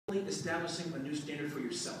only establishing a new standard for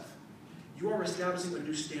yourself. You are establishing a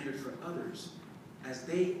new standard for others as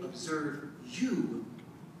they observe you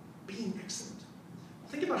being excellent.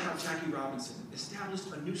 Think about how Jackie Robinson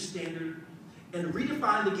established a new standard and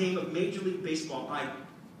redefined the game of Major League Baseball by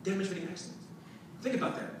demonstrating excellence. Think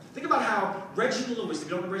about that. Think about how Reggie Lewis, if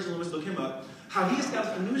you don't know Reggie Lewis, look him up, how he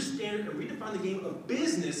established a new standard and redefined the game of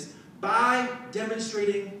business by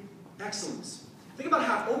demonstrating excellence. Think about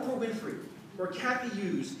how Oprah Winfrey or Kathy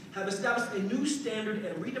Hughes have established a new standard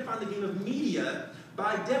and redefined the game of media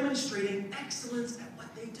by demonstrating excellence at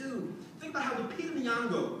what they do. Think about how Lupita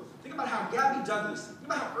Nyong'o, think about how Gabby Douglas, think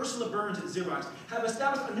about how Ursula Burns at Xerox have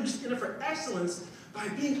established a new standard for excellence by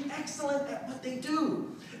being excellent at what they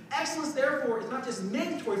do. Excellence, therefore, is not just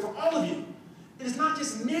mandatory for all of you. It is not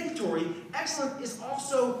just mandatory. Excellence is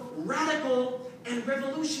also radical and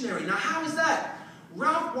revolutionary. Now, how is that?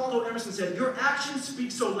 Ralph Waldo Emerson said, "Your actions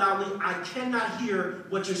speak so loudly, I cannot hear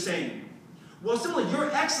what you're saying." Well, similarly, your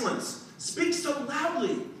excellence speaks so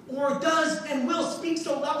loudly, or does and will speak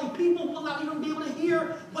so loudly, people will not even be able to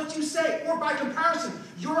hear what you say. Or by comparison,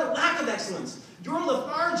 your lack of excellence, your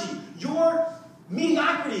lethargy, your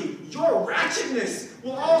mediocrity, your ratchetness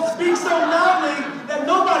will all speak so loudly that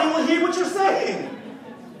nobody will hear what you're saying.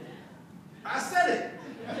 I said it.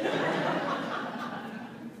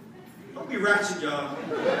 Don't be ratchet, y'all.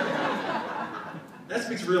 That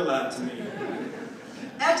speaks real loud to me.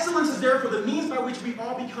 Excellence is therefore the means by which we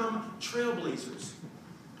all become trailblazers.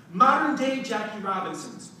 Modern day Jackie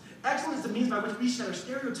Robinsons. Excellence is the means by which we shatter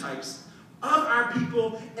stereotypes of our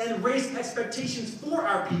people and raise expectations for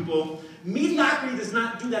our people. Mediocrity does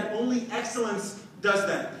not do that. Only excellence does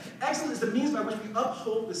that. Excellence is the means by which we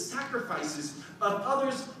uphold the sacrifices of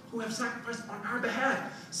others who have sacrificed on our behalf.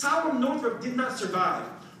 Solomon Northrop did not survive.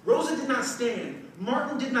 Rosa did not stand.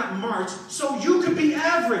 Martin did not march, so you could be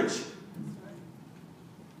average.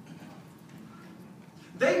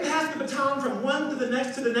 They passed the baton from one to the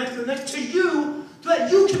next, to the next, to the next, to you, so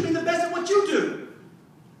that you can be the best at what you do.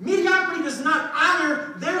 Mediocrity does not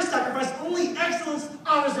honor their sacrifice. Only excellence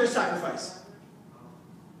honors their sacrifice.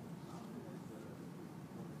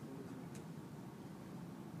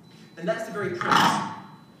 And that's the very premise.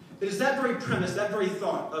 It is that very premise, that very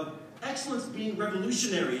thought of excellence being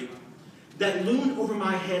revolutionary that loomed over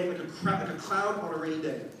my head like a cloud on a rainy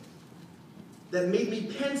day. That made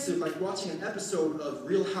me pensive like watching an episode of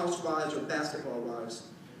Real Housewives or Basketball Wives.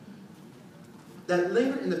 That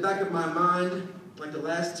lingered in the back of my mind like the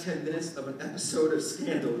last 10 minutes of an episode of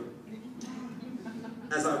Scandal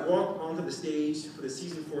as I walked onto the stage for the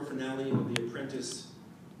season 4 finale of The Apprentice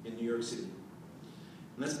in New York City.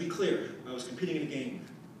 And let's be clear, I was competing in a game,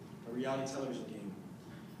 a reality television game.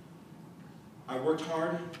 I worked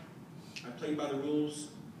hard, I played by the rules,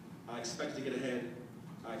 I expected to get ahead,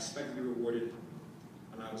 I expected to be rewarded,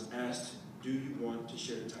 and I was asked, do you want to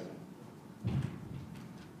share the title?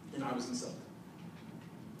 And I was insulted.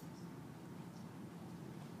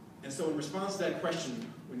 And so in response to that question,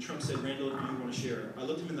 when Trump said, Randall, do you want to share? I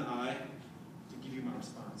looked him in the eye to give you my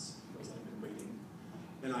response, because I've been waiting.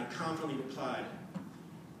 And I confidently replied,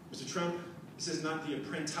 Mr. Trump, this is not the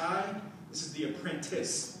apprentice, this is the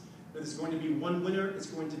apprentice. There's going to be one winner, it's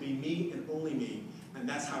going to be me and only me, and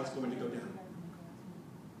that's how it's going to go down.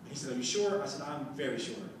 And he said, are you sure? I said, I'm very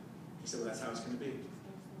sure. He said, well, that's how it's going to be.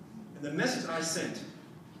 And the message I sent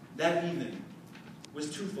that evening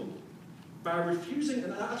was twofold. By refusing,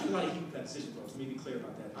 and I took a lot of heat for that decision, folks, let me be clear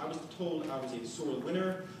about that. I was told I was a sore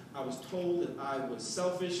winner. I was told that I was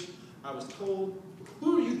selfish. I was told,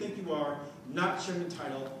 who do you think you are not sharing the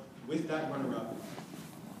title with that runner-up?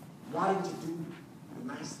 Why didn't you do the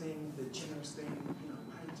nice thing, the generous thing? You know,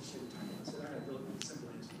 why didn't you share the title? I said, I got a real simple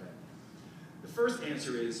answer to that. The first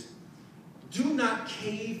answer is, do not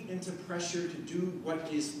cave into pressure to do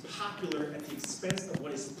what is popular at the expense of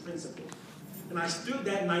what is principled. And I stood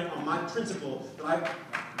that night on my principle that